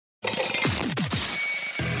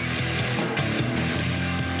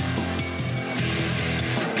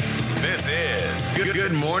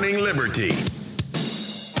Good Morning Liberty.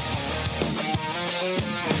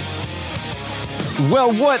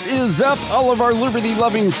 Well, what is up, all of our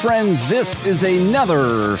liberty-loving friends? This is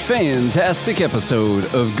another fantastic episode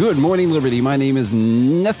of Good Morning Liberty. My name is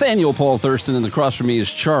Nathaniel Paul Thurston, and across from me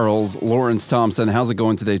is Charles Lawrence Thompson. How's it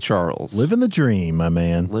going today, Charles? Living the dream, my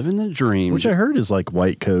man. Living the dream. Which I heard is like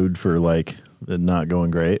white code for like it not going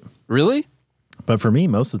great. Really? But for me,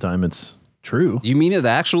 most of the time, it's true. You mean it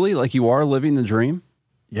actually? Like you are living the dream?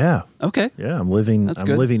 Yeah. Okay. Yeah, I'm living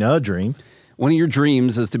a dream. One of your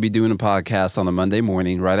dreams is to be doing a podcast on a Monday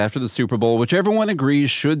morning right after the Super Bowl, which everyone agrees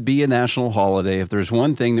should be a national holiday. If there's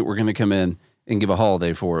one thing that we're going to come in and give a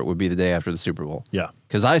holiday for, it would be the day after the Super Bowl. Yeah.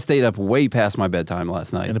 Because I stayed up way past my bedtime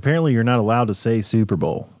last night. And apparently you're not allowed to say Super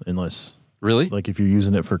Bowl unless... Really? Like if you're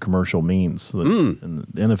using it for commercial means. And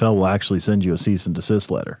the NFL will actually send you a cease and desist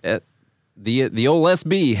letter. The old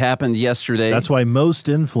SB happened yesterday. That's why most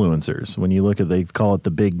influencers, when you look at, they call it the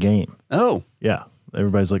big game. Oh. Yeah.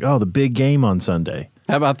 Everybody's like, oh, the big game on Sunday.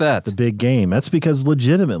 How about that? The big game. That's because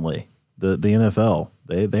legitimately, the NFL,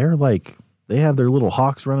 they're like, they have their little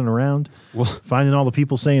hawks running around, finding all the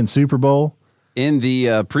people saying Super Bowl. In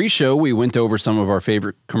the pre-show, we went over some of our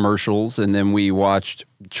favorite commercials, and then we watched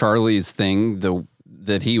Charlie's thing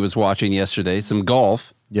that he was watching yesterday, some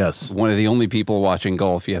golf. Yes. One of the only people watching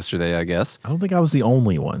golf yesterday, I guess. I don't think I was the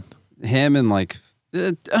only one. Him and like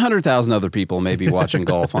 100,000 other people maybe watching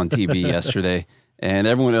golf on TV yesterday, and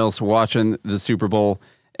everyone else watching the Super Bowl.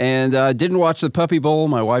 And I didn't watch the Puppy Bowl.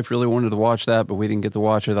 My wife really wanted to watch that, but we didn't get to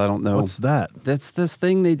watch it. I don't know. What's that? That's this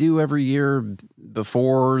thing they do every year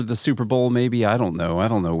before the Super Bowl, maybe. I don't know. I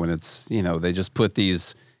don't know when it's, they just put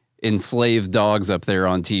these enslaved dogs up there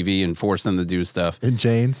on TV and force them to do stuff. In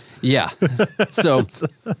chains? Yeah. So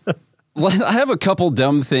I have a couple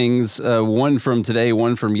dumb things, one from today,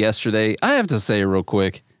 one from yesterday. I have to say real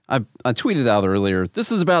quick, I tweeted out earlier,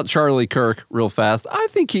 this is about Charlie Kirk real fast. I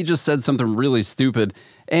think he just said something really stupid.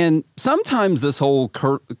 And sometimes this whole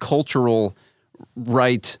cultural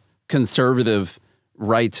right, conservative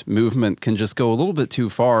right movement can just go a little bit too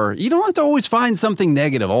far. You don't have to always find something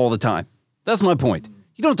negative all the time. That's my point.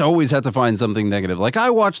 You don't always have to find something negative. Like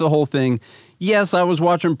I watched the whole thing. Yes, I was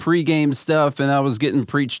watching pregame stuff and I was getting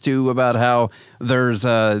preached to about how there's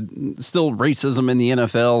still racism in the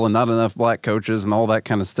NFL and not enough black coaches and all that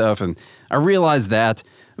kind of stuff. And I realized that,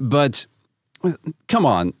 but come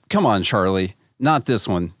on, Charlie. Not this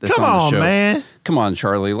one. That's Come on the on, show. man. Come on,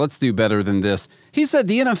 Charlie. Let's do better than this. He said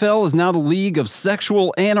the NFL is now the league of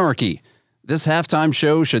sexual anarchy. This halftime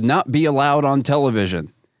show should not be allowed on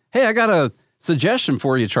television. Hey, I got a suggestion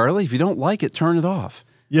for you, Charlie. If you don't like it, turn it off.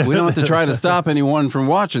 Yeah. We don't have to try to stop anyone from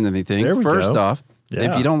watching anything. There we First go. off,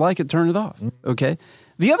 if you don't like it, turn it off. Okay.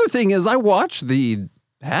 The other thing is I watched the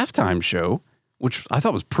halftime show, which I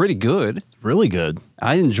thought was pretty good. Really good.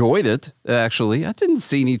 I enjoyed it, actually. I didn't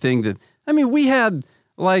see anything that... I mean, we had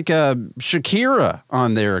like Shakira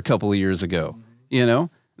on there a couple of years ago.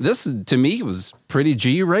 This to me was pretty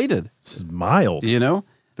G-rated. It's mild.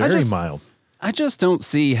 Very mild. I just don't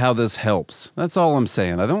see how this helps. That's all I'm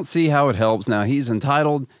saying. I don't see how it helps. Now, he's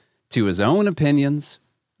entitled to his own opinions.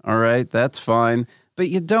 All right, that's fine. But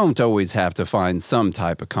you don't always have to find some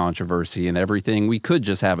type of controversy in everything. We could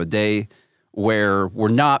just have a day where we're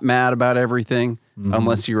not mad about everything,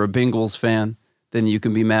 unless you're a Bengals fan. Then you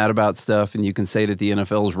can be mad about stuff, and you can say that the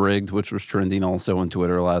NFL is rigged, which was trending also on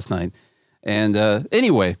Twitter last night. And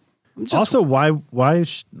anyway. Also, why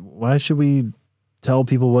should we tell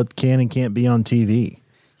people what can and can't be on TV?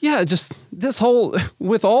 Yeah, just this whole,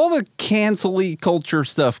 with all the cancel-y culture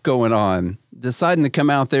stuff going on, deciding to come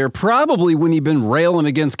out there, probably when you've been railing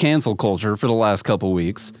against cancel culture for the last couple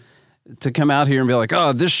weeks, to come out here and be like,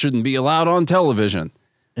 oh, this shouldn't be allowed on television.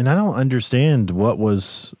 And I don't understand what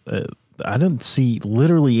was... I didn't see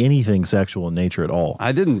literally anything sexual in nature at all.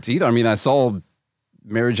 I didn't either. I mean, I saw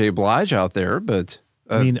Mary J. Blige out there, but...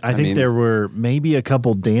 I think there were maybe a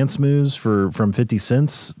couple dance moves from 50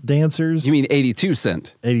 Cent's dancers. You mean 82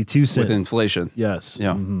 Cent? 82 Cent. With inflation. Yes.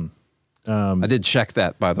 Yeah. I did check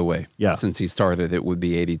that, by the way. Yeah. Since he started, it would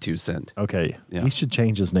be 82 Cent. Okay. Yeah. He should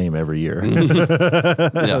change his name every year.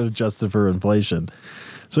 Yeah. Adjusted for inflation.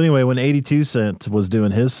 So anyway, when 82 Cent was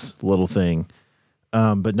doing his little thing,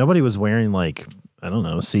 but nobody was wearing like, I don't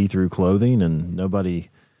know, see-through clothing, and nobody...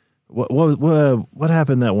 What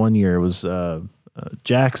happened that one year? It was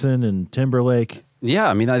Jackson and Timberlake. Yeah,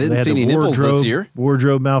 I mean, I didn't see any nipples this year.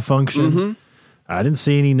 Wardrobe malfunction. I didn't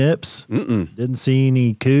see any nips. Didn't see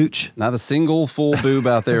any cooch. Not a single full boob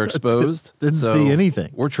out there exposed. Didn't see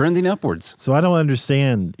anything. We're trending upwards. So I don't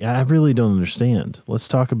understand. I really don't understand. Let's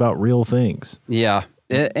talk about real things. Yeah.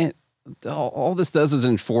 And all this does is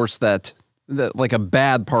enforce that like a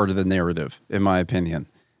bad part of the narrative, in my opinion.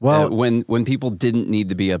 Well, when people didn't need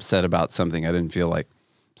to be upset about something, I didn't feel like.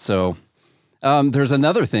 So there's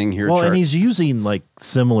another thing here. Well, and he's using like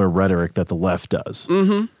similar rhetoric that the left does.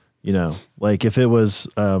 Mm-hmm. You know, like if it was,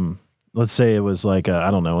 let's say it was like,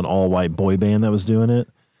 I don't know, an all white boy band that was doing it.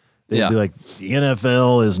 They'd be like, the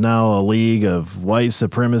NFL is now a league of white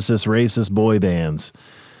supremacist, racist boy bands.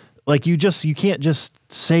 Like you can't just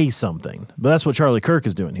say something, but that's what Charlie Kirk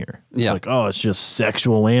is doing here. It's like, oh, it's just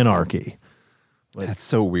sexual anarchy. Like, that's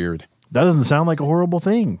so weird. That doesn't sound like a horrible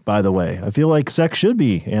thing, by the way. I feel like sex should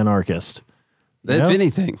be anarchist. If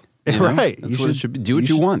anything, right? That's what it should be. Do what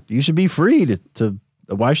you want. You should be free to.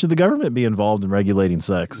 Why should the government be involved in regulating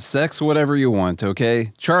sex? Sex, whatever you want,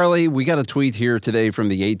 okay? Charlie, we got a tweet here today from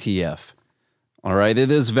the ATF. All right,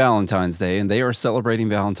 it is Valentine's Day, and they are celebrating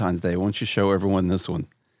Valentine's Day. Why don't you show everyone this one?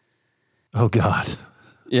 Oh, God.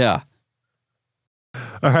 Yeah.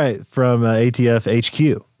 All right, from ATF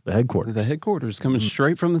HQ, the headquarters. The headquarters coming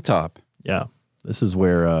straight from the top. Yeah, this is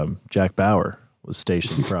where Jack Bauer was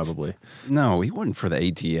stationed, probably. No, he wasn't for the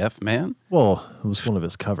ATF, man. Well, it was one of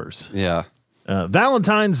his covers. Yeah.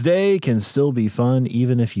 Valentine's Day can still be fun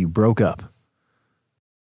even if you broke up.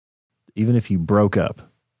 Even if you broke up.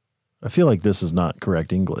 I feel like this is not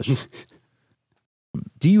correct English.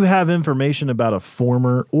 Do you have information about a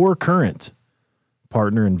former or current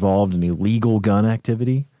partner involved in illegal gun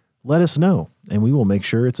activity? Let us know, and we will make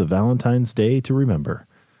sure it's a Valentine's Day to remember.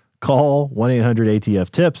 Call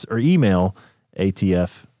 1-800-ATF-TIPS or email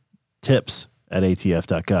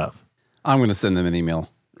atftips@atf.gov. I'm going to send them an email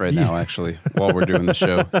right now, actually, while we're doing the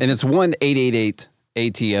show. And it's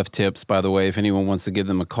 1-888-ATF-TIPS, by the way, if anyone wants to give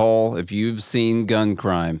them a call. If you've seen gun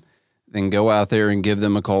crime, then go out there and give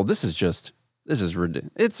them a call. This is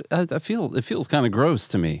ridiculous. I feel it feels kind of gross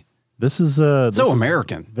to me. This is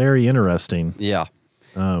American. Very interesting. Yeah.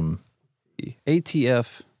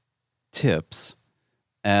 ATF tips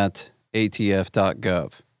at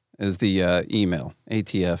atf.gov is the email.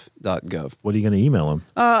 atf.gov. What are you going to email them?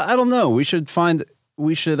 I don't know. We should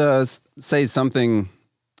say something.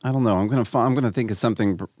 I don't know. I'm gonna think of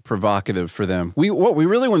something provocative for them. What we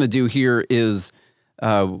really want to do here is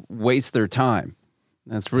waste their time.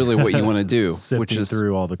 That's really what you want to do, which is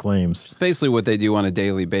through all the claims. It's basically what they do on a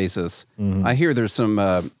daily basis. Mm-hmm. I hear there's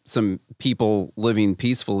some people living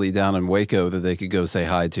peacefully down in Waco that they could go say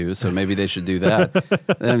hi to, so maybe they should do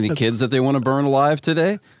that. Any kids that they want to burn alive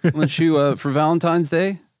today? Want you for Valentine's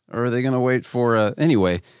Day, or are they going to wait for?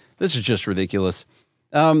 Anyway, this is just ridiculous.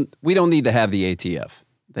 We don't need to have the ATF.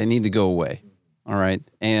 They need to go away. All right.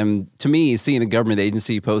 And to me, seeing a government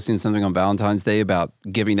agency posting something on Valentine's Day about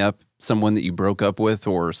giving up someone that you broke up with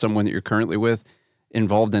or someone that you're currently with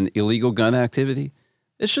involved in illegal gun activity,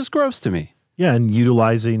 it's just gross to me. Yeah, and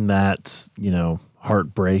utilizing that,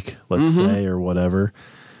 heartbreak, let's say, or whatever.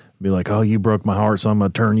 Be like, oh, you broke my heart, so I'm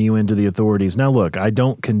going to turn you into the authorities. Now, look, I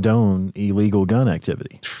don't condone illegal gun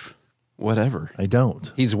activity. Whatever. I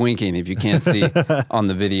don't. He's winking. If you can't see on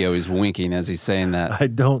the video, he's winking as he's saying that. I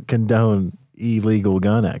don't condone illegal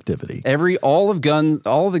gun activity. All of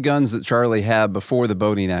the guns that Charlie had before the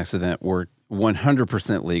boating accident were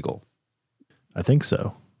 100% legal. I think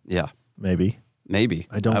so. Yeah. Maybe.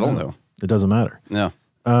 I don't know. It doesn't matter. No.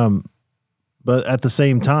 But at the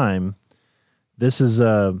same time, this is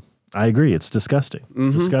I agree, it's disgusting.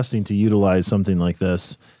 Mm-hmm. Disgusting to utilize something like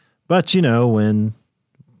this. But when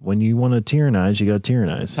you want to tyrannize, you got to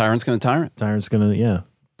tyrannize. Tyrant's going to tyrant. Tyrants are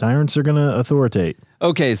going to authoritate.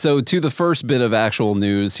 Okay, so to the first bit of actual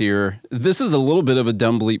news here. This is a little bit of a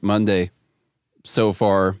Dumb Bleep Monday so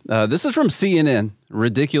far. This is from CNN.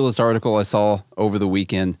 Ridiculous article I saw over the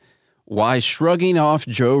weekend. Why shrugging off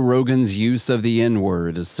Joe Rogan's use of the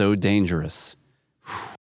N-word is so dangerous.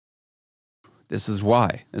 This is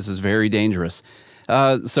why. This is very dangerous.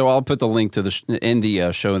 So I'll put the link to in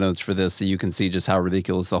the show notes for this so you can see just how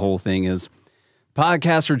ridiculous the whole thing is.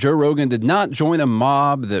 Podcaster Joe Rogan did not join a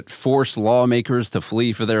mob that forced lawmakers to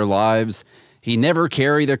flee for their lives. He never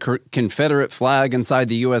carried a Confederate flag inside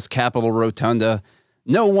the U.S. Capitol Rotunda.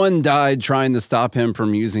 No one died trying to stop him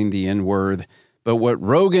from using the N-word. But what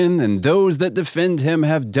Rogan and those that defend him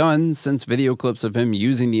have done since video clips of him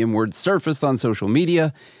using the N-word surfaced on social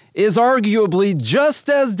media is arguably just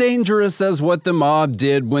as dangerous as what the mob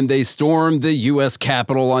did when they stormed the U.S.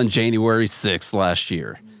 Capitol on January 6th last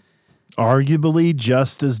year. Arguably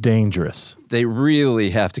just as dangerous. They really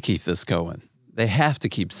have to keep this going. They have to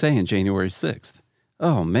keep saying January 6th.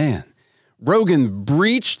 Oh, man. Rogan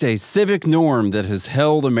breached a civic norm that has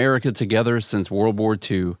held America together since World War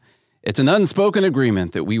II. It's an unspoken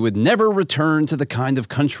agreement that we would never return to the kind of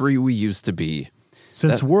country we used to be.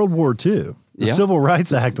 Since World War II? The Civil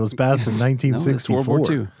Rights Act was passed in 1964. World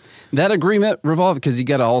War II. That agreement revolved, because you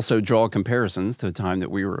got to also draw comparisons to the time that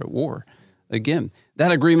we were at war. Again,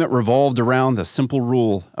 that agreement revolved around the simple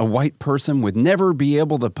rule: a white person would never be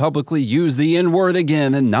able to publicly use the N-word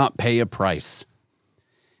again and not pay a price.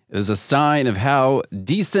 It is a sign of how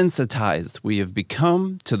desensitized we have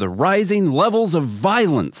become to the rising levels of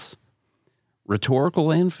violence,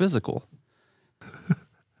 rhetorical and physical.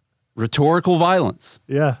 Rhetorical violence.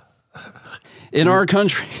 Yeah. In our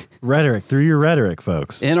country. Rhetoric, through your rhetoric,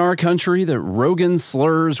 folks. In our country, that Rogan's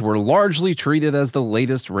slurs were largely treated as the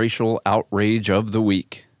latest racial outrage of the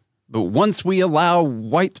week. But once we allow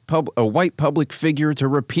a white public figure to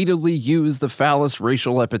repeatedly use the foulest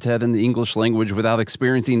racial epithet in the English language without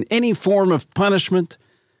experiencing any form of punishment,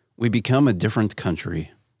 we become a different country.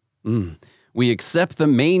 We accept the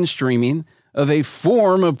mainstreaming of a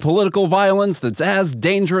form of political violence that's as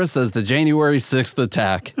dangerous as the January 6th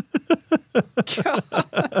attack.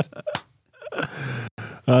 God.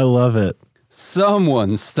 I love it.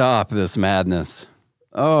 Someone stop this madness.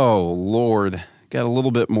 Oh, Lord. Got a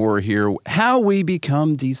little bit more here. How we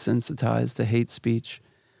become desensitized to hate speech.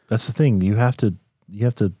 That's the thing. You have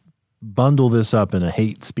to bundle this up in a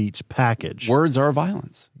hate speech package. Words are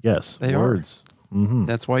violence. Yes, they words. are. Mm-hmm.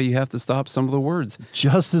 That's why you have to stop some of the words.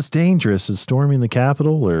 Just as dangerous as storming the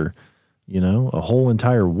Capitol or, a whole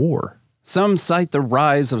entire war. Some cite the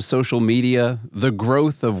rise of social media, the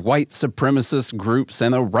growth of white supremacist groups,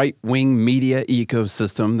 and a right-wing media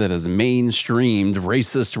ecosystem that has mainstreamed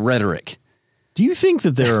racist rhetoric. Do you think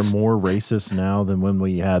that there are more racists now than when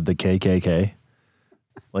we had the KKK?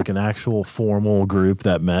 Like an actual formal group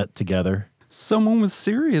that met together? Someone was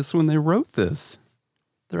serious when they wrote this.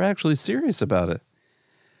 They're actually serious about it.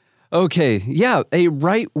 Okay, yeah, a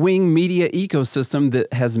right-wing media ecosystem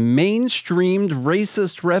that has mainstreamed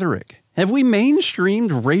racist rhetoric. Have we mainstreamed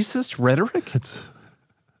racist rhetoric?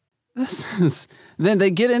 Then they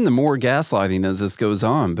get into more gaslighting as this goes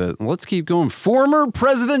on, but let's keep going. Former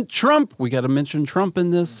President Trump, we got to mention Trump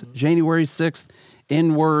in this, January 6th,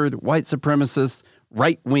 N-word, white supremacist,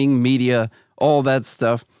 right-wing media, all that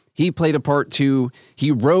stuff. He played a part too.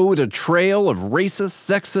 He rode a trail of racist,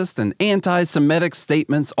 sexist, and anti-Semitic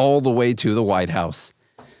statements all the way to the White House.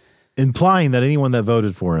 Implying that anyone that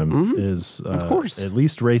voted for him is of course, at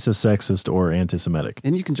least racist, sexist, or anti-Semitic.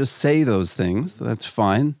 And you can just say those things. That's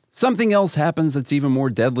fine. Something else happens that's even more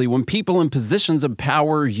deadly when people in positions of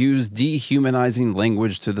power use dehumanizing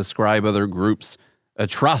language to describe other groups.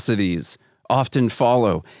 Atrocities often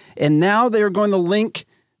follow. And now they're going to link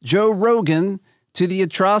Joe Rogan to the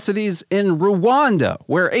atrocities in Rwanda,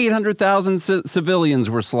 where 800,000 civilians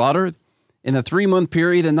were slaughtered in a 3-month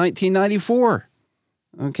period in 1994.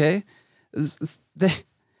 Okay?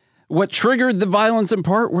 What triggered the violence in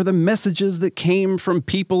part were the messages that came from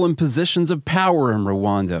people in positions of power in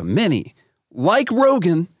Rwanda. Many, like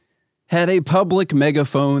Rogan, had a public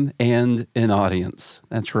megaphone and an audience.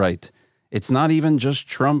 That's right. It's not even just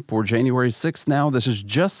Trump or January 6th now. This is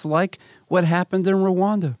just like what happened in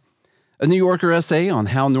Rwanda. A New Yorker essay on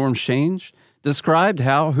how norms change described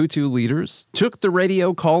how Hutu leaders took the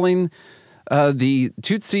radio calling the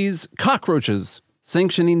Tutsis cockroaches,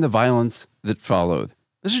 sanctioning the violence that followed.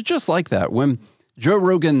 This is just like that. When Joe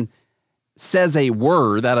Rogan says a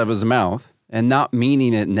word out of his mouth and not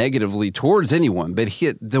meaning it negatively towards anyone, but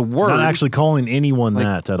the word... Not actually calling anyone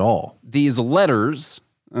that at all. These letters,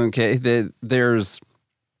 okay, there's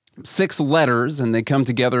 6 letters and they come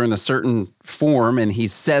together in a certain form and he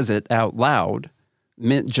says it out loud,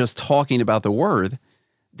 meant just talking about the word.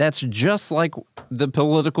 That's just like the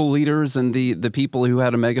political leaders and the people who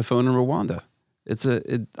had a megaphone in Rwanda.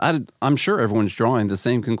 I'm sure everyone's drawing the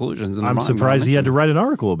same conclusions. I'm surprised he had to write an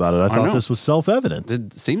article about it. I thought this was self-evident.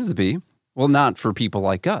 It seems to be. Well, not for people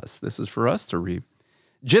like us. This is for us to read.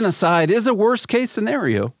 Genocide is a worst-case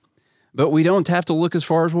scenario, but we don't have to look as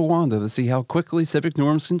far as Rwanda to see how quickly civic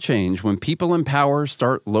norms can change when people in power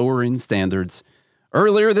start lowering standards.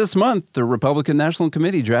 Earlier this month, the Republican National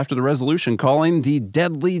Committee drafted a resolution calling the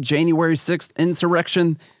deadly January 6th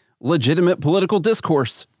insurrection legitimate political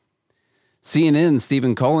discourse. CNN's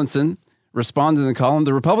Stephen Collinson responded in the column,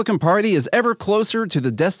 "The Republican Party is ever closer to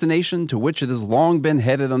the destination to which it has long been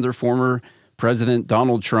headed under former President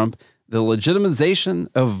Donald Trump, the legitimization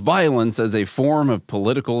of violence as a form of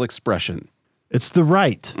political expression." It's the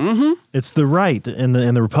right. Mm-hmm. It's the right in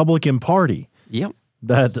the Republican Party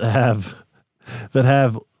that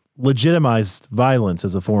have legitimized violence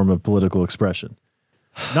as a form of political expression.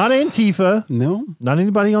 Not Antifa. No. Not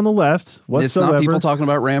anybody on the left whatsoever. It's not people talking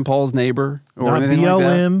about Rand Paul's neighbor or not anything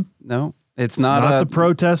BLM. Like that. No. It's not the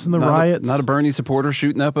protests and the riots. Not a Bernie supporter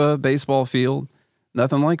shooting up a baseball field.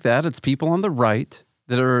 Nothing like that. It's people on the right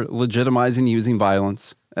that are legitimizing using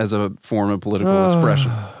violence as a form of political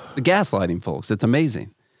expression. The gaslighting, folks. It's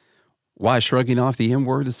amazing. Why shrugging off the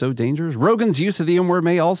M-word is so dangerous? Rogan's use of the M-word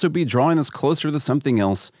may also be drawing us closer to something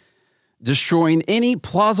else, destroying any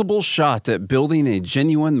plausible shot at building a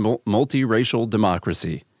genuine multiracial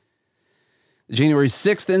democracy. January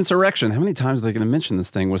 6th insurrection, how many times are they going to mention this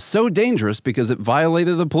thing, was so dangerous because it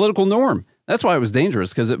violated the political norm. That's why it was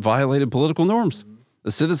dangerous, because it violated political norms.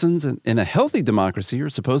 The citizens in a healthy democracy are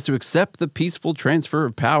supposed to accept the peaceful transfer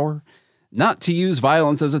of power, not to use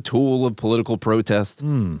violence as a tool of political protest.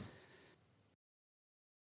 God.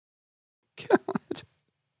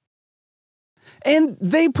 And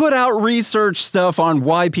they put out research stuff on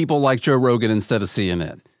why people like Joe Rogan instead of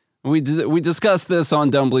CNN. We discussed this on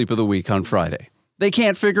Dumb Bleep of the Week on Friday. They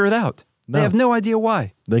can't figure it out. No. They have no idea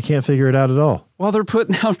why. They can't figure it out at all. While they're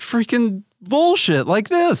putting out freaking bullshit like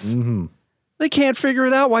this. Mm-hmm. They can't figure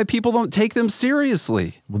it out why people don't take them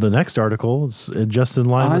seriously. Well, the next article is just in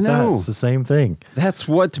line with that. It's the same thing. That's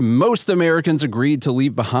what most Americans agreed to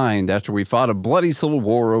leave behind after we fought a bloody civil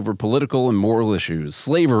war over political and moral issues.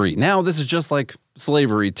 Slavery. Now this is just like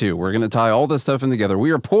slavery too. We're going to tie all this stuff in together.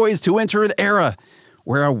 We are poised to enter an era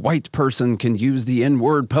where a white person can use the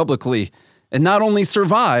N-word publicly and not only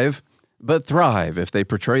survive, but thrive if they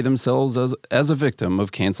portray themselves as a victim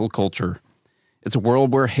of cancel culture. It's a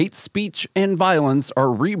world where hate speech and violence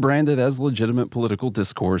are rebranded as legitimate political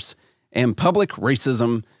discourse, and public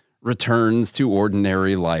racism returns to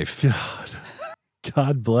ordinary life.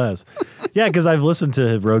 God bless. Yeah, because I've listened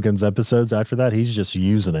to Rogan's episodes after that. He's just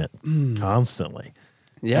using it constantly.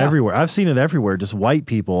 Yeah. Everywhere. I've seen it everywhere. Just white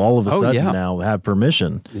people all of a sudden now have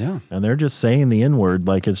permission. Yeah. And they're just saying the N-word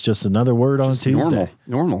like it's just another word on a Tuesday.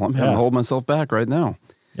 Normal. I'm having to hold myself back right now.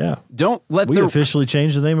 Yeah. Don't let we officially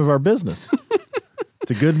changed the name of our business.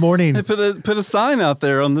 It's a Good Morning. I put a sign out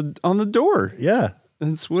there on the door. Yeah.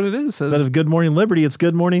 That's what it is. Instead of Good Morning Liberty, it's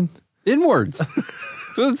Good Morning N-words.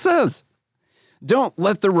 That's what it says. Don't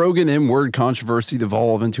let the Rogan M-word controversy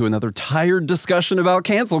devolve into another tired discussion about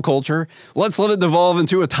cancel culture. Let's let it devolve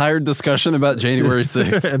into a tired discussion about January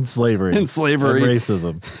 6th. And slavery. And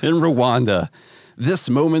racism. In Rwanda. This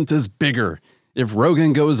moment is bigger. If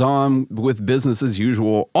Rogan goes on with business as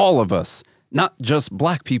usual, all of us, not just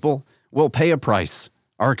black people, will pay a price.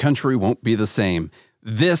 Our country won't be the same.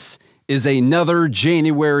 This is another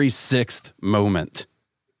January 6th moment.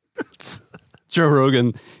 Joe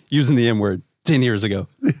Rogan using the M-word 10 years ago.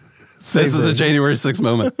 This is a January 6th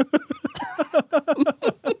moment.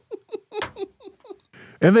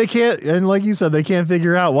 And they can't, and like you said, they can't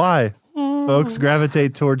figure out why folks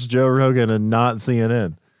gravitate towards Joe Rogan and not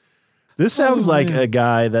CNN. This sounds like a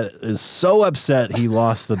guy that is so upset he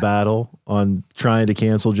lost the battle on trying to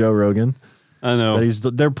cancel Joe Rogan. I know.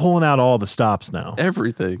 They're pulling out all the stops now.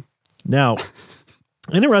 Everything. Now,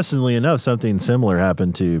 interestingly enough, something similar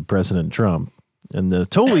happened to President Trump. And the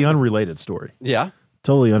totally unrelated story. Yeah.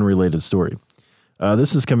 Totally unrelated story.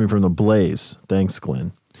 This is coming from The Blaze. Thanks,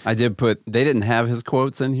 Glenn. I did they didn't have his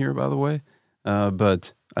quotes in here, by the way,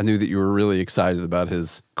 but I knew that you were really excited about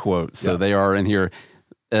his quotes. So they are in here.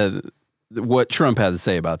 What Trump had to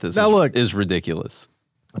say about this is ridiculous.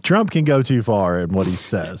 Trump can go too far in what he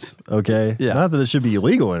says, okay? Yeah. Not that it should be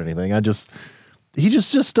illegal or anything. He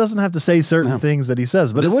just doesn't have to say certain things that he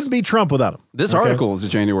says, but it wouldn't be Trump without him. This article is a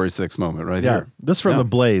January 6th moment right here. This from The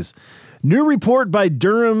Blaze. New report by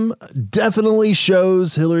Durham definitely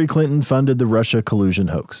shows Hillary Clinton funded the Russia collusion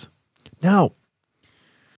hoax. Now,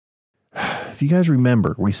 if you guys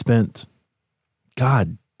remember, we spent,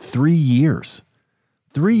 3 years.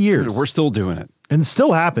 3 years. We're still doing it. And it's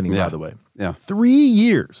still happening, by the way. Yeah. 3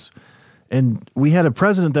 years. And we had a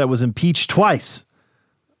president that was impeached twice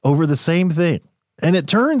over the same thing. And it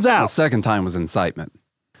turns out the second time was incitement.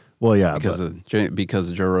 Well, yeah, because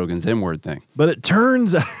of Joe Rogan's M-word thing. But it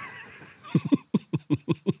turns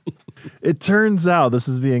out this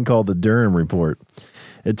is being called the Durham report.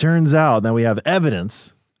 It turns out that we have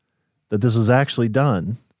evidence that this was actually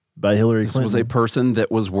done by Hillary Clinton. This was a person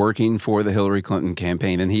that was working for the Hillary Clinton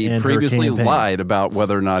campaign, and he previously lied about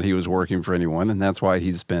whether or not he was working for anyone, and that's why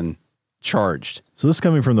he's been charged. So this is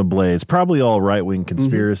coming from The Blaze, probably all right-wing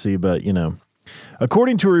conspiracy, but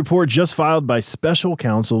according to a report just filed by special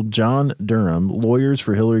counsel John Durham, lawyers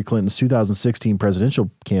for Hillary Clinton's 2016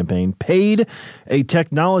 presidential campaign paid a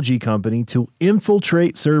technology company to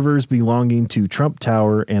infiltrate servers belonging to Trump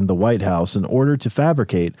Tower and the White House in order to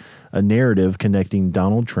fabricate a narrative connecting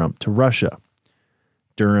Donald Trump to Russia.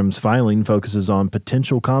 Durham's filing focuses on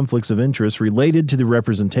potential conflicts of interest related to the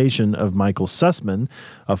representation of Michael Sussman,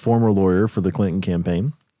 a former lawyer for the Clinton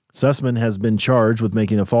campaign. Sussman has been charged with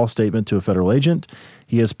making a false statement to a federal agent.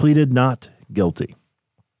 He has pleaded not guilty.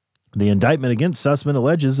 The indictment against Sussman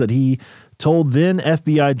alleges that he told then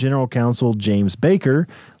FBI General Counsel James Baker,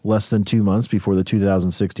 less than 2 months before the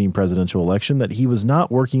 2016 presidential election, that he was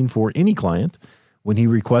not working for any client when he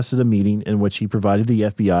requested a meeting in which he provided the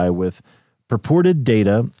FBI with purported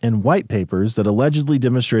data and white papers that allegedly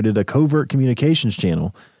demonstrated a covert communications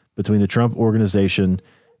channel between the Trump organization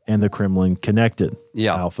and the Kremlin-connected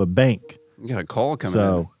Alpha Bank. You got a call coming in.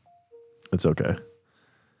 So it's okay.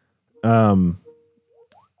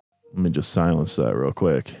 Let me just silence that real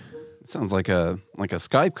quick. It sounds like a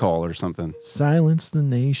Skype call or something. Silence the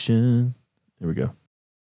nation. Here we go.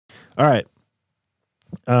 All right.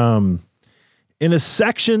 In a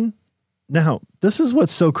section, now this is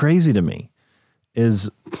what's so crazy to me is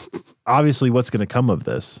obviously what's going to come of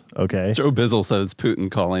this. Okay. Joe Bizzle says Putin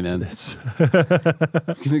calling in.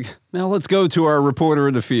 Now let's go to our reporter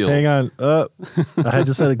in the field. Hang on. I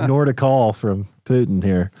just had ignored a call from Putin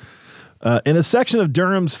here. In a section of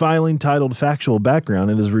Durham's filing titled Factual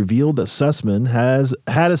Background, it is revealed that Sussman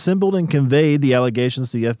had assembled and conveyed the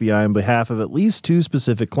allegations to the FBI on behalf of at least 2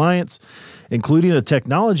 specific clients, including a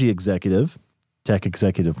technology executive, Tech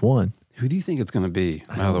Executive One. Who do you think it's going to be,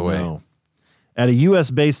 by the way? At a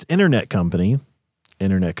U.S.-based internet company,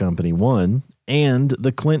 Internet Company One, and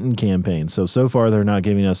the Clinton campaign. So far, they're not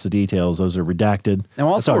giving us the details. Those are redacted. Now,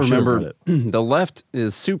 also remember, the left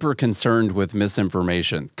is super concerned with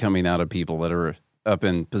misinformation coming out of people that are up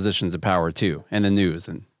in positions of power, too, and the news,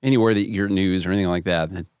 and anywhere that you're news or anything like that.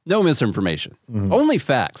 No misinformation. Only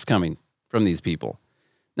facts coming from these people.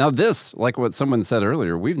 Now, this, like what someone said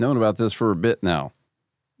earlier, we've known about this for a bit now.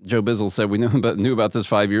 Joe Bizzle said we knew about this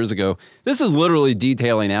 5 years ago. This is literally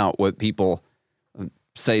detailing out what people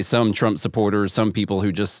say, some Trump supporters, some people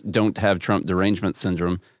who just don't have Trump derangement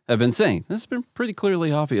syndrome have been saying. This has been pretty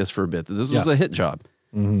clearly obvious for a bit that this was a hit job.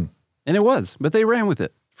 And it was, but they ran with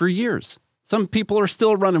it for years. Some people are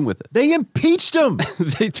still running with it. They impeached him.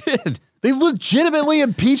 They did. They legitimately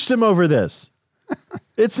impeached him over this.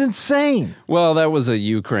 It's insane. Well, that was a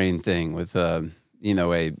Ukraine thing with, a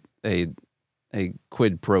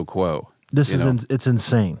quid pro quo. It's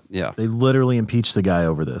insane. Yeah. They literally impeached the guy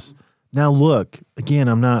over this. Now, look, again,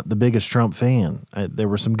 I'm not the biggest Trump fan. There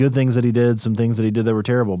were some good things that he did, some things that he did that were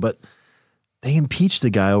terrible, but they impeached the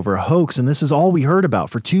guy over a hoax, and this is all we heard about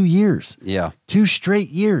for 2 years. Yeah. 2 straight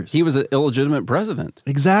years. He was an illegitimate president.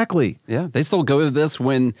 Exactly. Yeah. They still go to this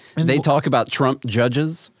when they talk about Trump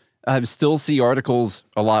judges. I still see articles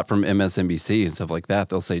a lot from MSNBC and stuff like that.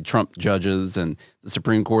 They'll say Trump judges and the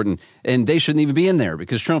Supreme Court, and they shouldn't even be in there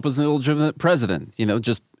because Trump was an illegitimate president,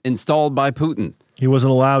 just installed by Putin. He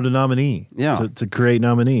wasn't allowed to nominee, to create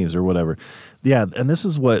nominees or whatever. Yeah, and this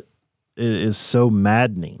is what is so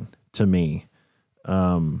maddening to me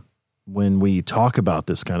when we talk about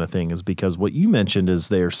this kind of thing is because what you mentioned is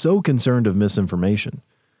they are so concerned of misinformation,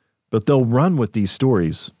 but they'll run with these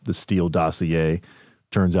stories, the Steele dossier.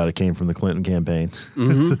 Turns out it came from the Clinton campaign.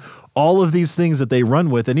 All of these things that they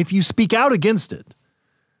run with. And if you speak out against it,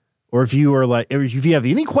 or if you have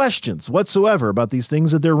any questions whatsoever about these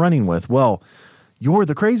things that they're running with, well, you're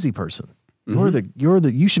the crazy person.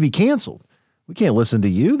 You should be canceled. We can't listen to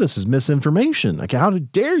you. This is misinformation. Like, how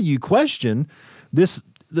dare you question this?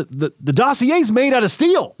 The dossier's made out of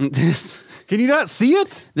steel. Can you not see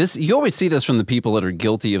it? You always see this from the people that are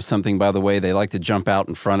guilty of something, by the way. They like to jump out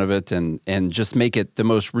in front of it and just make it the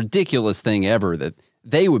most ridiculous thing ever that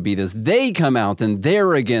they would be this. They come out and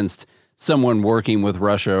they're against someone working with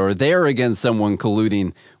Russia or they're against someone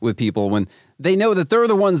colluding with people when they know that they're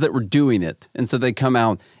the ones that were doing it. And so they come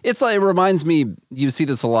out. It reminds me, you see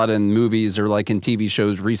this a lot in movies or like in TV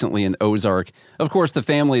shows recently in Ozark. Of course, the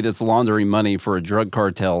family that's laundering money for a drug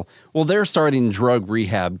cartel, well, they're starting drug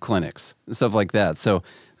rehab clinics and stuff like that. So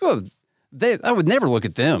I would never look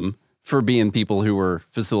at them for being people who were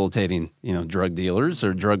facilitating, drug dealers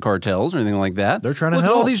or drug cartels or anything like that. They're trying to help.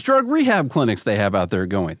 help. Look at all these drug rehab clinics they have out there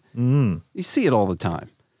going. You see it all the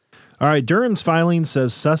time. All right, Durham's filing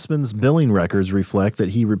says Sussman's billing records reflect that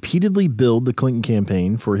he repeatedly billed the Clinton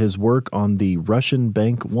campaign for his work on the Russian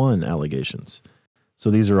Bank One allegations. So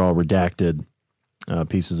these are all redacted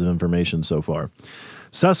pieces of information so far.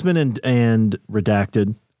 Sussman and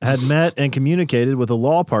Redacted had met and communicated with a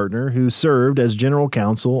law partner who served as general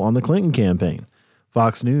counsel on the Clinton campaign.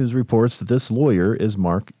 Fox News reports that this lawyer is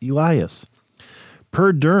Mark Elias.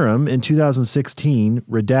 Per Durham, in 2016,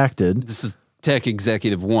 Redacted... This is Tech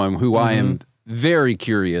Executive One, who I am very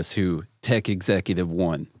curious who Tech Executive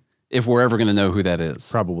One, if we're ever going to know who that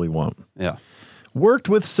is. Probably won't. Yeah. Worked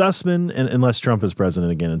with Sussman, unless Trump is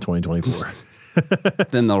president again in 2024.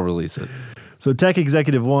 Then they'll release it. So Tech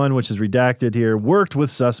Executive One, which is redacted here, worked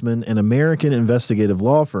with Sussman, an American investigative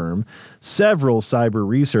law firm, several cyber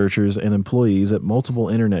researchers and employees at multiple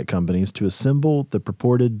internet companies to assemble the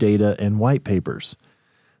purported data and white papers.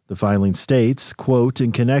 The filing states, quote,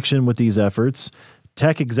 in connection with these efforts,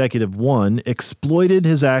 Tech Executive One exploited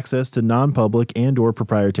his access to non-public and or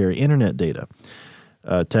proprietary internet data.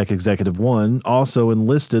 Tech Executive One also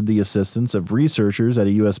enlisted the assistance of researchers at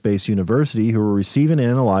a U.S.-based university who were receiving and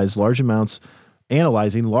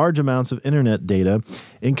analyzing large amounts of internet data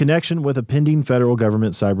in connection with a pending federal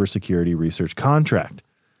government cybersecurity research contract.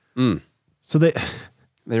 So they're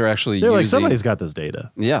like, somebody's got this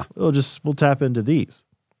data. Yeah. We'll tap into these.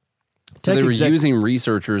 So they were using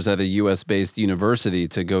researchers at a U.S.-based university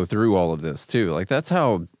to go through all of this, too. Like, that's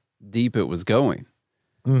how deep it was going.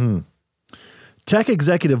 Mm-hmm. Tech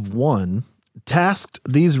Executive One tasked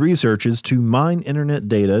these researchers to mine internet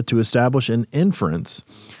data to establish an inference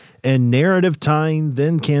and narrative tying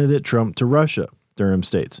then-candidate Trump to Russia, Durham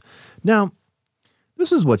states. Now,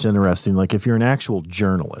 this is what's interesting. Like, if you're an actual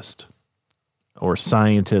journalist or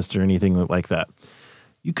scientist or anything like that,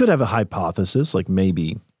 you could have a hypothesis, like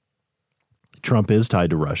maybe Trump is tied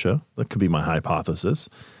to Russia. That could be my hypothesis.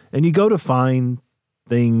 And you go to find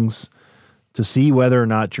things to see whether or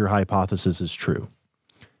not your hypothesis is true.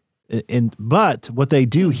 But what they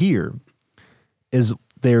do here is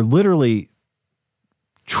they're literally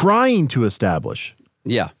trying to establish.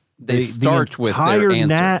 Yeah. They start with their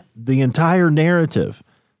answer. The entire narrative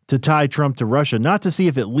to tie Trump to Russia, not to see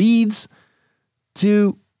if it leads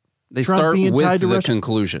to They Trump start being with tied to the Russia.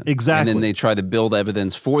 conclusion. Exactly. And then they try to build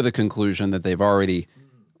evidence for the conclusion that they've already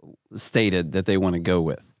stated that they want to go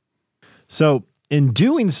with. So in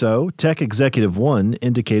doing so, Tech Executive One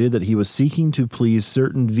indicated that he was seeking to please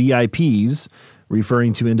certain VIPs,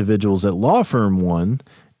 referring to individuals at Law Firm One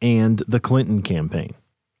and the Clinton campaign.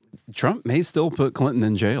 Trump may still put Clinton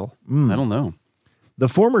in jail. I don't know. The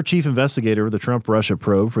former chief investigator of the Trump-Russia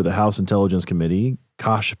probe for the House Intelligence Committee,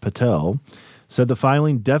 Kash Patel, said the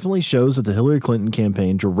filing definitely shows that the Hillary Clinton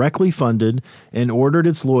campaign directly funded and ordered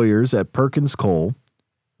its lawyers at Perkins Coie,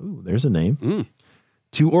 there's a name,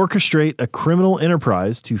 to orchestrate a criminal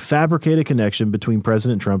enterprise to fabricate a connection between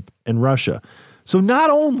President Trump and Russia. So not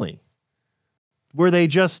only were they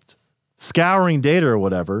just scouring data or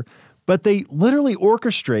whatever, but they literally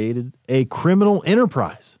orchestrated a criminal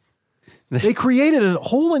enterprise. They created a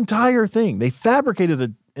whole entire thing. They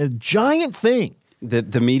fabricated a giant thing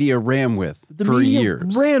that the media ran with for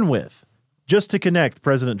years. Just to connect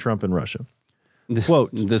President Trump and Russia. Quote.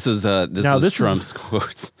 This is Trump's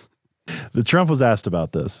quotes. The Trump was asked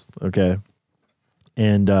about this, okay?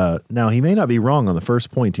 And now he may not be wrong on the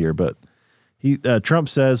first point here, but Trump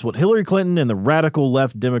says what Hillary Clinton and the radical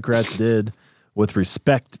left Democrats did with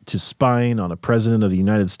respect to spying on a president of the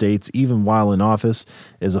United States, even while in office,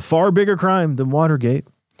 is a far bigger crime than Watergate.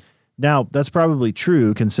 Now, that's probably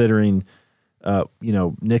true considering,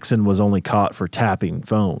 Nixon was only caught for tapping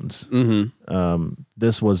phones.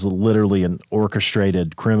 This was literally an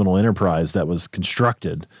orchestrated criminal enterprise that was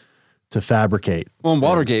constructed to fabricate. Well, and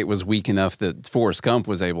Watergate was weak enough that Forrest Gump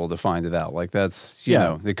was able to find it out. Like that's,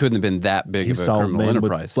 it couldn't have been that big of a criminal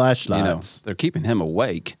enterprise. With flashlights. They're keeping him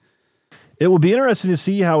awake. It will be interesting to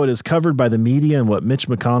see how it is covered by the media and what Mitch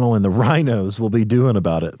McConnell and the rhinos will be doing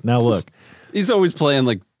about it. Now, look. He's always playing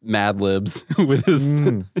like Mad Libs with his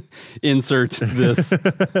insert this.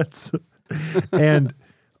 And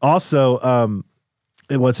also,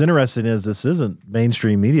 what's interesting is this isn't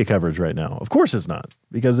mainstream media coverage right now. Of course it's not,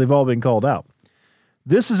 because they've all been called out.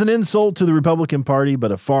 This is an insult to the Republican Party,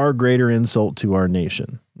 but a far greater insult to our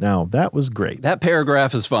nation. Now, that was great. That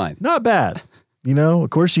paragraph is fine. Not bad. Of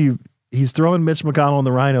course, he's throwing Mitch McConnell and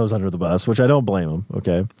the rhinos under the bus, which I don't blame him.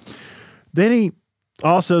 Okay. Then he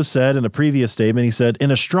also said in a previous statement, he said,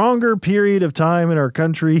 in a stronger period of time in our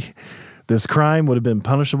country, this crime would have been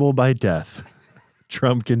punishable by death.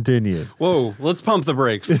 Trump continued. Whoa, let's pump the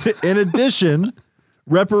brakes. In addition,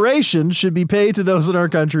 reparations should be paid to those in our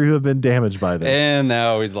country who have been damaged by this. And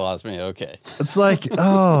now he's lost me. Okay. It's like,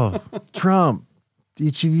 Trump,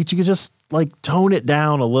 you could just tone it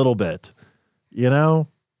down a little bit,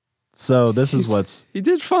 So this is he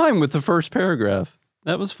did fine with the first paragraph.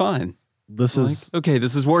 That was fine. This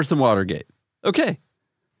is worse than Watergate. Okay.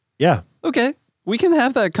 Yeah. Okay. We can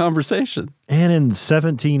have that conversation. And in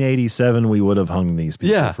 1787, we would have hung these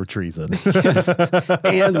people for treason. Yes.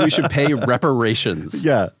 And we should pay reparations.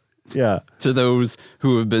 Yeah. To those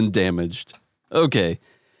who have been damaged. Okay.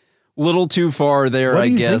 Little too far there, I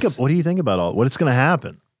guess. What do you think about what's going to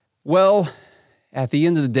happen? Well, At the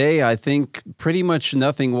end of the day, I think pretty much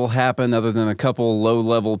nothing will happen other than a couple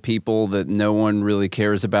low-level people that no one really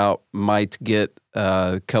cares about might get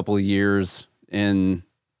a couple of years in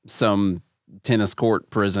some tennis court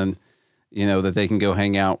prison, that they can go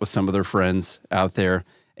hang out with some of their friends out there.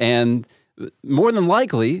 And more than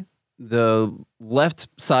likely, the left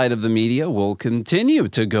side of the media will continue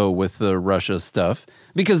to go with the Russia stuff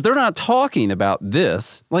because they're not talking about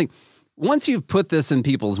this. Like, once you've put this in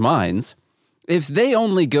people's minds, if they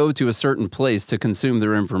only go to a certain place to consume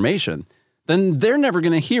their information, then they're never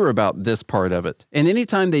going to hear about this part of it. And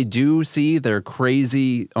anytime they do see their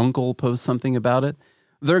crazy uncle post something about it,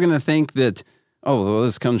 they're going to think that, oh, well,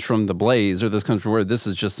 this comes from the Blaze, or this comes from where this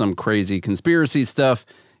is just some crazy conspiracy stuff.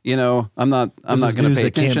 I'm not going to pay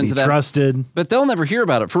attention to that. Trusted. But they'll never hear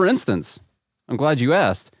about it. For instance, I'm glad you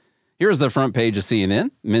asked. Here's the front page of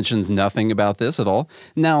CNN. Mentions nothing about this at all.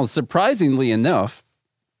 Now, surprisingly enough,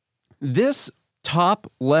 this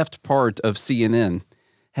top left part of CNN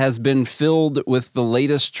has been filled with the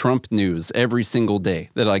latest Trump news every single day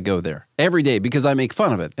that I go there. Every day, because I make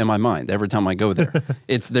fun of it in my mind every time I go there.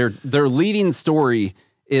 It's their leading story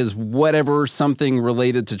is whatever something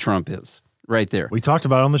related to Trump is right there. We talked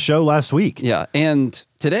about it on the show last week. Yeah, and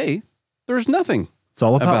today there's nothing. It's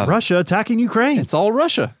all about Russia attacking Ukraine. It's all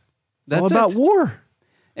Russia. It's all about war.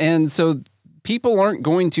 And so people aren't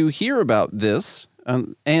going to hear about this.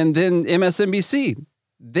 And then MSNBC,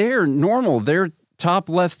 they're normal. Their top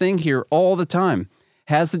left thing here all the time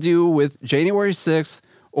has to do with January 6th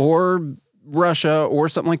or Russia or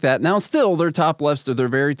something like that. Now, still, their top left, so their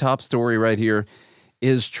very top story right here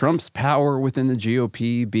is Trump's power within the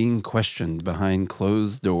GOP being questioned behind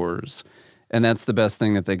closed doors. And that's the best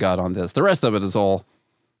thing that they got on this. The rest of it is all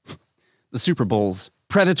the Super Bowl's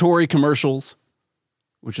predatory commercials,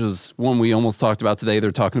 which is one we almost talked about today.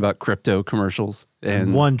 They're talking about crypto commercials.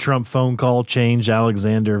 And one Trump phone call changed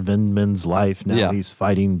Alexander Vindman's life. Now he's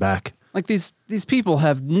fighting back. Like these people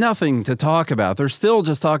have nothing to talk about. They're still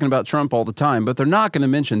just talking about Trump all the time, but they're not going to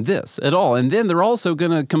mention this at all. And then they're also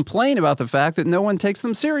going to complain about the fact that no one takes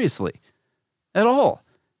them seriously at all.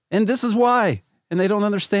 And this is why. And they don't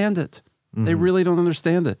understand it. Mm-hmm. They really don't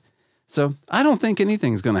understand it. So I don't think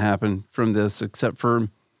anything's going to happen from this except for,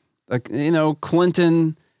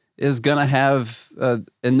 Clinton is going to have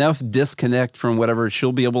enough disconnect from whatever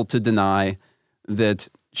she'll be able to deny that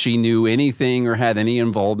she knew anything or had any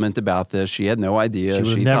involvement about this. She had no idea.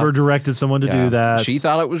 She never directed someone to do that. She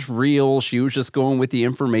thought it was real. She was just going with the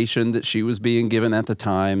information that she was being given at the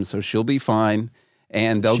time. So she'll be fine.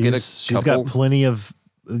 And they'll get she's got plenty of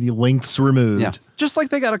the links removed. Yeah. Just like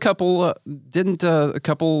they got a couple, a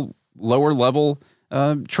couple lower level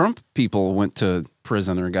Trump people went to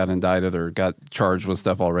prison or got indicted or got charged with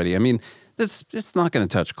stuff already. I mean, it's not going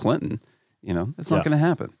to touch Clinton. It's not going to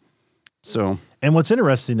happen. So, and what's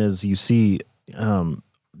interesting is you see,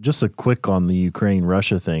 just a quick on the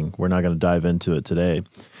Ukraine-Russia thing. We're not going to dive into it today,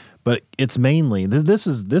 but it's mainly this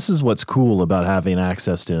is what's cool about having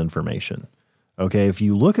access to information. Okay, if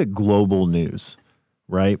you look at global news,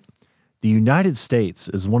 right, the United States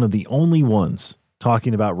is one of the only ones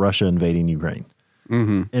talking about Russia invading Ukraine,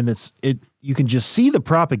 and you can just see the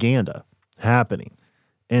propaganda happening,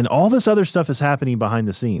 and all this other stuff is happening behind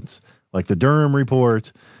the scenes, like the Durham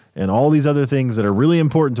report. And all these other things that are really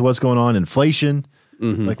important to what's going on, inflation,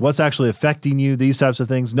 like what's actually affecting you, these types of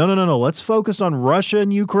things. No. Let's focus on Russia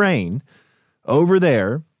and Ukraine over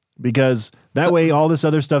there because that way all this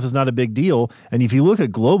other stuff is not a big deal. And if you look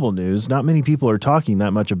at global news, not many people are talking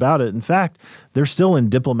that much about it. In fact, they're still in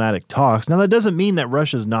diplomatic talks. Now, that doesn't mean that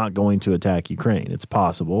Russia's not going to attack Ukraine. It's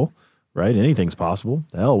possible. Right? Anything's possible.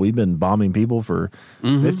 Hell, we've been bombing people for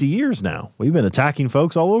 50 years now. We've been attacking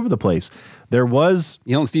folks all over the place. There was...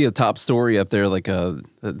 You don't see a top story up there like the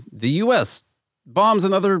U.S. bombs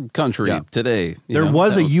another country today. There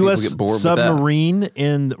was a U.S. submarine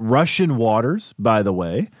in Russian waters, by the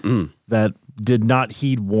way, that did not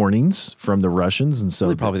heed warnings from the Russians. And so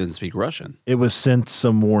they probably didn't speak Russian. It was sent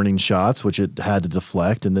some warning shots, which it had to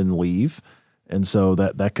deflect and then leave. And so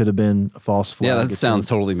that could have been a false flag. Yeah, that sounds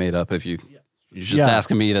totally made up. If you're just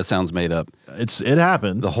asking me, that sounds made up. It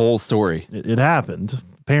happened. The whole story. It happened,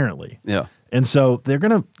 apparently. Yeah. And so they're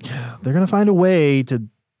gonna find a way to,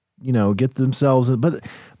 get themselves in. But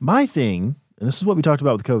my thing, and this is what we talked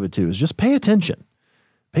about with COVID too, is just pay attention.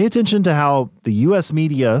 Pay attention to how the U.S.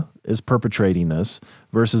 media is perpetrating this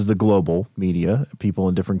versus the global media. People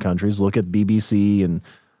in different countries. Look at BBC and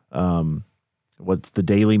what's the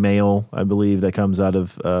Daily Mail, I believe, that comes out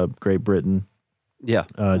of Great Britain. Yeah.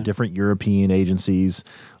 Different European agencies.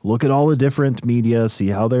 Look at all the different media, see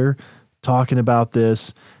how they're talking about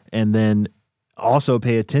this. And then also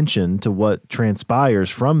pay attention to what transpires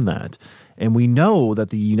from that. And we know that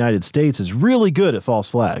the United States is really good at false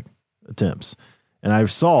flag attempts. And I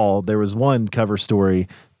saw there was one cover story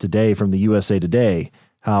today from the USA Today,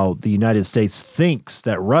 how the United States thinks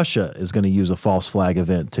that Russia is going to use a false flag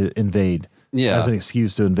event to invade as an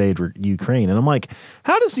excuse to invade Ukraine. And I'm like,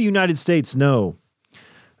 how does the United States know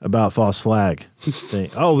about false flag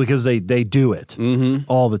thing? Oh, because they do it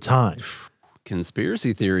all the time.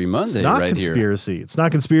 Conspiracy theory Monday, it's not right conspiracy. here. It's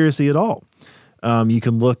not conspiracy at all. You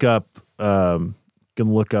can look up.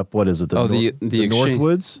 What is it? The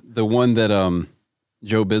Northwoods, the one that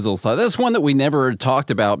Joe Bizzle saw. That's one that we never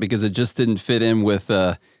talked about because it just didn't fit in with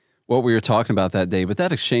what we were talking about that day. But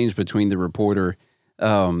that exchange between the reporter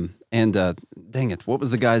and dang it, what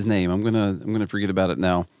was the guy's name? I'm gonna forget about it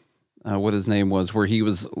now. What his name was, where he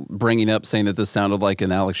was bringing up saying that this sounded like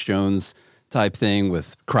an Alex Jones type thing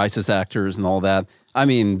with crisis actors and all that. I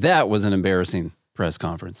mean, that was an embarrassing press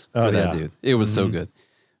conference for that dude. It was so good.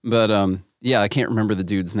 But I can't remember the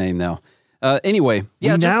dude's name now. Anyway,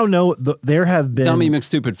 we now know there have been dummy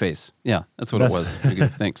McStupid face. Yeah, that's what it was.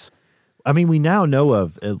 Good, thanks. I mean, we now know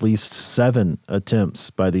of at least 7 attempts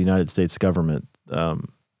by the United States government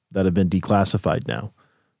that have been declassified now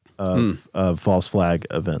of false flag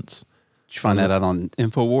events. Did you find that out on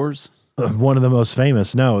InfoWars? One of the most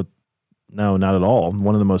famous, no, not at all.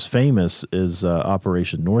 One of the most famous is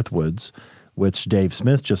Operation Northwoods, which Dave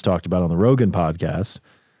Smith just talked about on the Rogan podcast.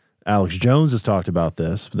 Alex Jones has talked about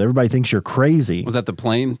this, but everybody thinks you're crazy. Was that the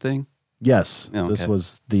plane thing? Yes. Oh, okay. This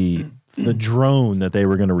was the drone that they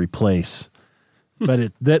were going to replace.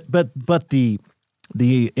 But the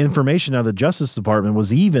information out of the Justice Department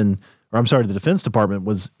was the Defense Department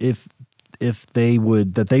was if they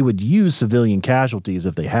would use civilian casualties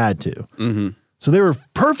if they had to. Mm-hmm. So they were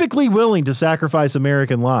perfectly willing to sacrifice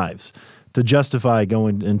American lives to justify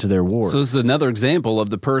going into their war. So this is another example of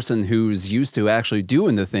the person who's used to actually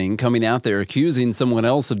doing the thing, coming out there accusing someone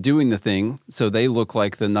else of doing the thing, so they look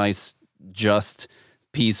like the nice, just,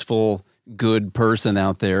 peaceful, good person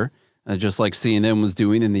out there, just like CNN was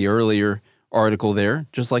doing in the earlier article there,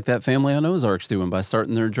 just like that family on Ozark's doing by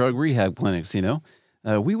starting their drug rehab clinics,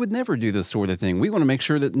 We would never do this sort of thing. We want to make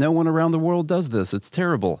sure that no one around the world does this. It's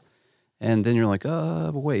terrible. And then you're like,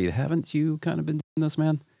 wait, haven't you kind of been doing this,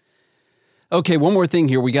 man? Okay, one more thing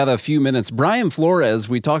here. We got a few minutes. Brian Flores,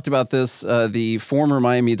 we talked about this, the former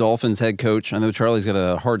Miami Dolphins head coach. I know Charlie's got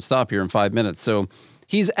a hard stop here in 5 minutes. So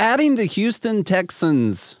he's adding the Houston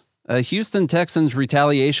Texans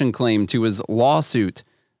retaliation claim to his lawsuit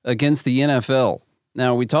against the NFL.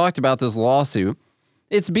 Now, we talked about this lawsuit.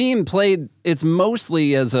 It's being played, it's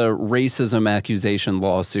mostly as a racism accusation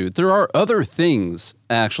lawsuit. There are other things,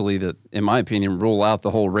 actually, that, in my opinion, rule out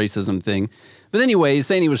the whole racism thing. But anyway, he's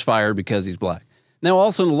saying he was fired because he's black. Now,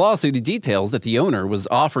 also in the lawsuit, he details that the owner was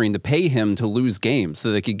offering to pay him to lose games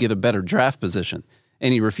so they could get a better draft position.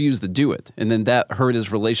 And he refused to do it. And then that hurt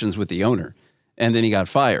his relations with the owner. And then he got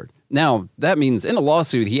fired. Now, that means in the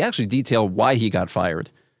lawsuit, he actually detailed why he got fired.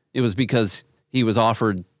 It was because he was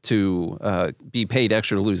offered to be paid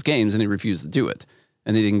extra to lose games, and he refused to do it.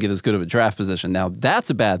 And he didn't get as good of a draft position. Now, that's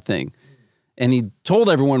a bad thing. And he told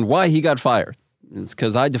everyone why he got fired. It's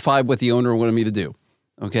because I defied what the owner wanted me to do.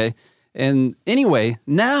 Okay? And anyway,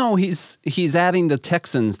 now he's adding the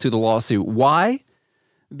Texans to the lawsuit. Why?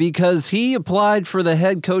 Because he applied for the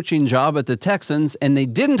head coaching job at the Texans, and they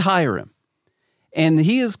didn't hire him. And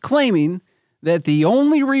he is claiming that the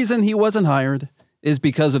only reason he wasn't hired is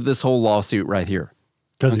because of this whole lawsuit right here.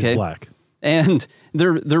 Because he's black. And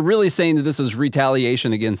they're really saying that this is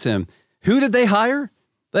retaliation against him. Who did they hire?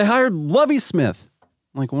 They hired Lovie Smith,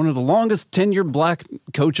 like one of the longest tenured black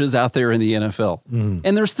coaches out there in the NFL. Mm.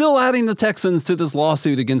 And they're still adding the Texans to this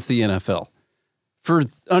lawsuit against the NFL for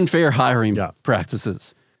unfair hiring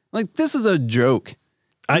practices. Like, this is a joke.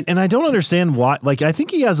 I don't understand why. Like, I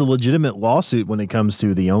think he has a legitimate lawsuit when it comes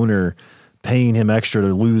to the owner paying him extra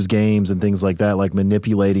to lose games and things like that, like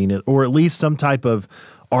manipulating it, or at least some type of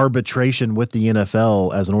arbitration with the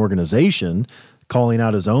NFL as an organization, calling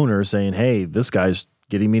out his owner saying, hey, this guy's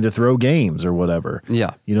getting me to throw games or whatever.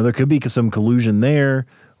 Yeah. There could be some collusion there,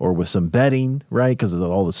 or with some betting, right? Because of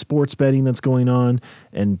all the sports betting that's going on,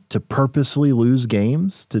 and to purposefully lose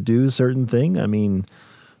games to do a certain thing. I mean,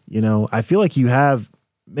 I feel like you have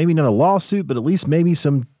maybe not a lawsuit, but at least maybe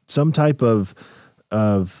some type of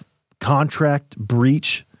contract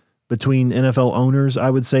breach between NFL owners, I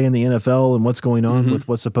would say, in the NFL, and what's going on with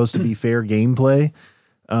what's supposed to be fair gameplay.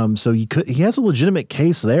 So he has a legitimate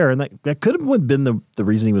case there, and that could have been the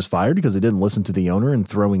reason he was fired, because he didn't listen to the owner and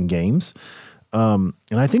throwing games. And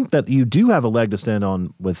I think that you do have a leg to stand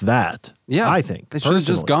on with that. Yeah, I think they should have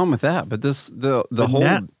just gone with that. But the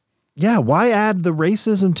whole. Yeah, why add the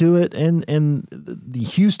racism to it and the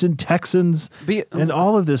Houston Texans and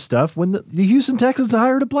all of this stuff when the Houston Texans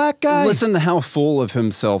hired a black guy? Listen to how full of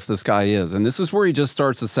himself this guy is. And this is where he just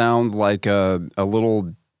starts to sound like a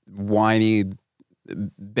little whiny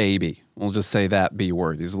baby. We'll just say that B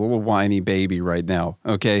word. He's a little whiny baby right now,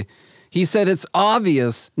 okay? He said it's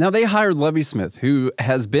obvious. Now, they hired Lovie Smith, who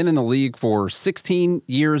has been in the league for 16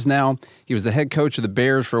 years now. He was the head coach of the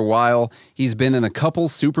Bears for a while. He's been in a couple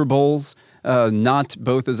Super Bowls, not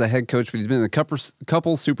both as a head coach, but he's been in a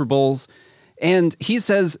couple Super Bowls. And he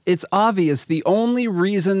says it's obvious. The only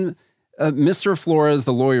reason Mr. Flores,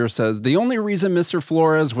 the lawyer says, the only reason Mr.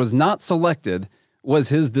 Flores was not selected was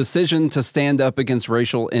his decision to stand up against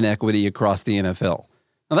racial inequity across the NFL.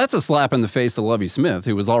 Now, that's a slap in the face to Lovie Smith,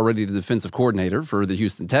 who was already the defensive coordinator for the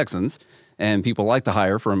Houston Texans, and people like to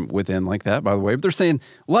hire from within like that, by the way. But they're saying,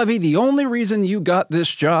 Lovie, the only reason you got this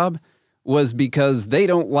job was because they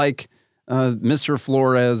don't like Mr.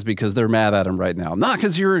 Flores because they're mad at him right now. Not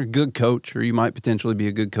because you're a good coach or you might potentially be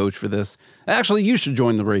a good coach for this. Actually, you should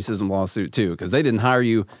join the racism lawsuit, too, because they didn't hire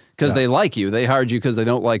you because they like you. They hired you because they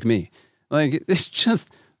don't like me. Like, it's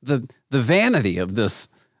just the vanity of this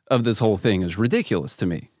whole thing is ridiculous to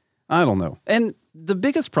me. I don't know. And the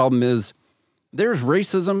biggest problem is there's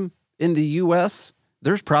racism in the U.S.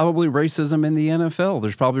 There's probably racism in the NFL.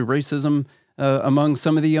 There's probably racism among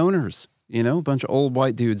some of the owners. You know, a bunch of old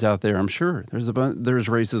white dudes out there, I'm sure. There's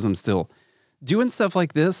racism still. Doing stuff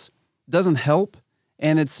like this doesn't help,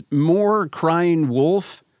 and it's more crying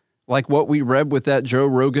wolf, like what we read with that Joe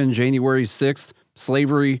Rogan January 6th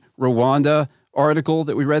slavery Rwanda article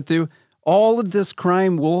that we read through. All of this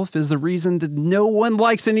crying wolf is the reason that no one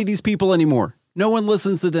likes any of these people anymore. No one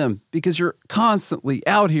listens to them because you're constantly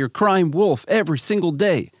out here crying wolf every single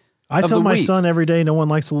day. I tell my son every day, no one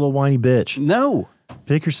likes a little whiny bitch. No.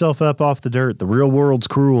 Pick yourself up off the dirt. The real world's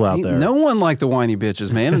cruel out there. No one liked the whiny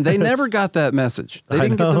bitches, man. And they never got that message. They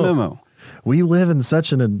didn't get the memo. We live in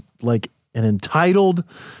such an entitled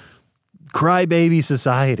crybaby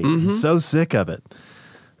society. I'm so sick of it.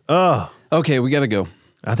 Oh. Okay, we got to go.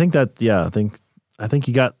 I think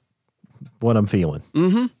you got what I'm feeling.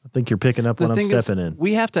 I think you're picking up what I'm stepping in.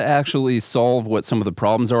 We have to actually solve what some of the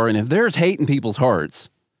problems are. And if there's hate in people's hearts,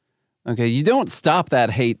 okay, you don't stop that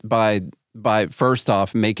hate by first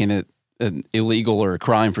off making it illegal or a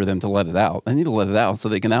crime for them to let it out. They need to let it out so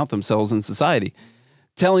they can out themselves in society.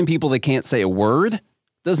 Telling people they can't say a word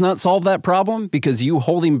does not solve that problem because you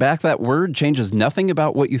holding back that word changes nothing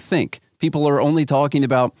about what you think. People are only talking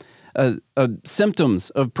about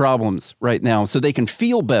symptoms of problems right now so they can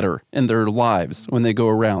feel better in their lives when they go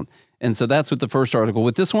around. And so that's what the first article.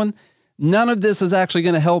 With this one, none of this is actually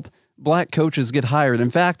going to help black coaches get hired. In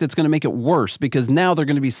fact, it's going to make it worse because now they're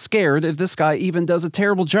going to be scared if this guy even does a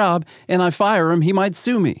terrible job and I fire him, he might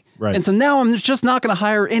sue me. Right. And so now I'm just not going to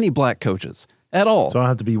hire any black coaches at all. So I don't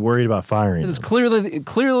have to be worried about firing. It's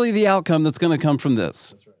clearly the outcome that's going to come from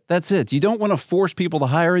this. That's right. That's it. You don't want to force people to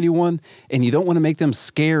hire anyone, and you don't want to make them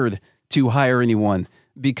scared to hire anyone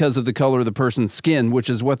because of the color of the person's skin, which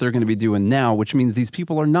is what they're going to be doing now, which means these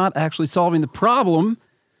people are not actually solving the problem,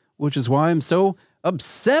 which is why I'm so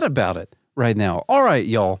upset about it right now. All right,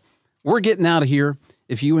 y'all, we're getting out of here.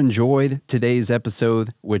 If you enjoyed today's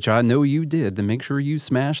episode, which I know you did, then make sure you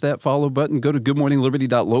smash that follow button. Go to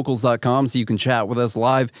goodmorningliberty.locals.com so you can chat with us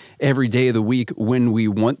live every day of the week when we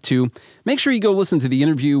want to. Make sure you go listen to the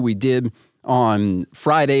interview we did on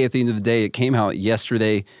Friday. At the end of the day, it came out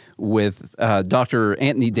yesterday with Dr.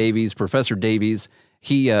 Anthony Davies, Professor Davies.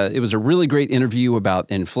 It was a really great interview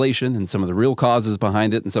about inflation and some of the real causes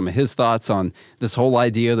behind it and some of his thoughts on this whole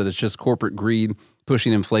idea that it's just corporate greed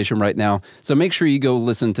pushing inflation right now. So make sure you go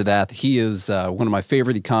listen to that. He is one of my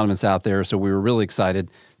favorite economists out there, so we were really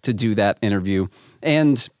excited to do that interview.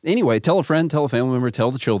 And anyway, tell a friend, tell a family member,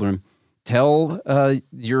 tell the children, tell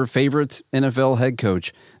your favorite NFL head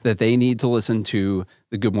coach that they need to listen to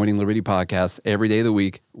the Good Morning Liberty podcast every day of the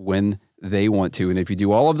week when they want to. And if you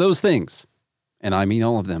do all of those things, and I mean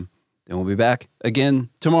all of them, then we'll be back again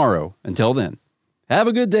tomorrow. Until then, have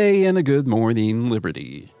a good day and a good morning,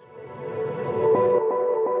 Liberty.